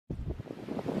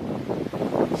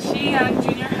Shenyang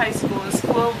Junior High School is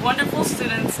full of wonderful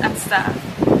students and staff.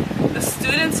 The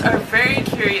students are very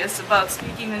curious about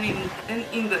speaking in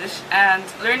English and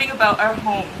learning about our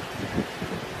home.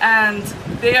 And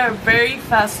they are very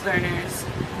fast learners,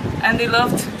 and they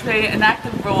love to play an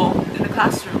active role in the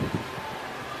classroom.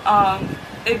 A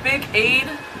big aid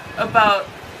about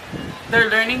their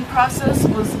learning process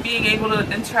was being able to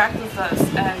interact with us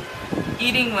and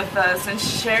eating with us and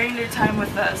sharing their time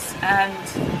with us, and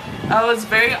I was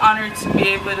very honored to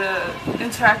be able to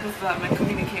interact with them and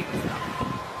communicate with them.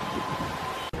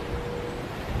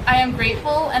 I am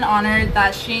grateful and honored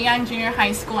that Shenyang Junior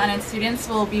High School and its students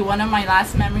will be one of my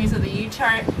last memories of the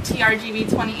TRGV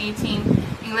 2018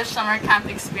 English Summer Camp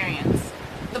experience.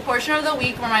 The portion of the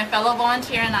week where my fellow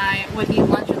volunteer and I would eat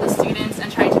lunch with the students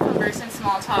and try to converse in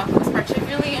small talk was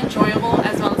particularly enjoyable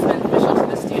as well as beneficial to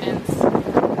the students.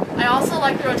 I also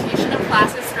like the rotation of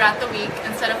classes throughout the week.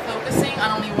 Instead of focusing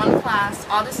on only one class,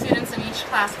 all the students in each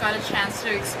class got a chance to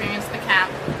experience the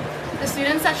camp. The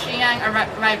students at Shenyang are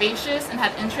vivacious and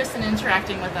had interest in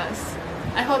interacting with us.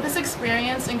 I hope this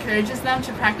experience encourages them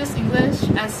to practice English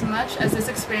as much as this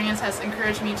experience has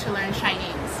encouraged me to learn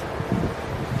Chinese.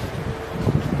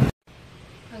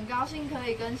 很高兴可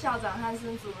以跟校长和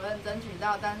孙主任争取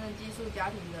到担任寄宿家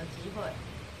庭的机会，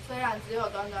虽然只有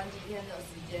短短几天的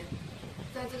时间，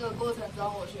在这个过程中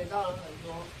我学到了很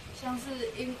多，像是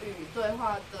英语对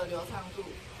话的流畅度，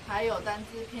还有单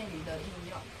字片语的应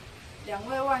用。两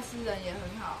位外师人也很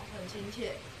好，很亲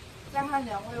切。在和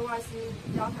两位外师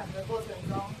交谈的过程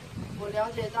中，我了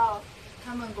解到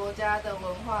他们国家的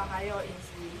文化还有饮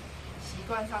食习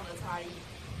惯上的差异。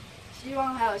希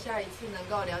望还有下一次能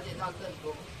够了解到更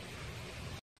多。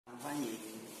欢迎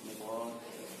美国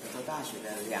德州大学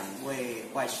的两位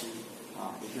外师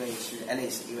一位是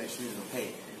Alice， 一位是卢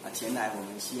佩前来我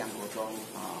们西洋国中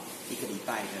1个礼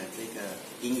拜的这个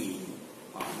英语营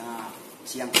那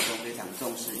西洋国中非常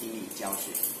重视英语教学。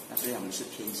那虽然我们是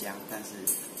偏乡，但是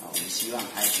我们希望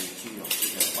孩子具有这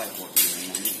个外国语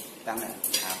言能力，当然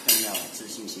他更要有自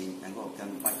信心，能够跟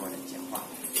外国人讲话。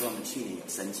所以我们去年有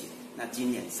申请，那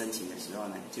今年申请的时候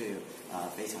呢，就有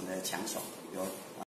非常的抢手，有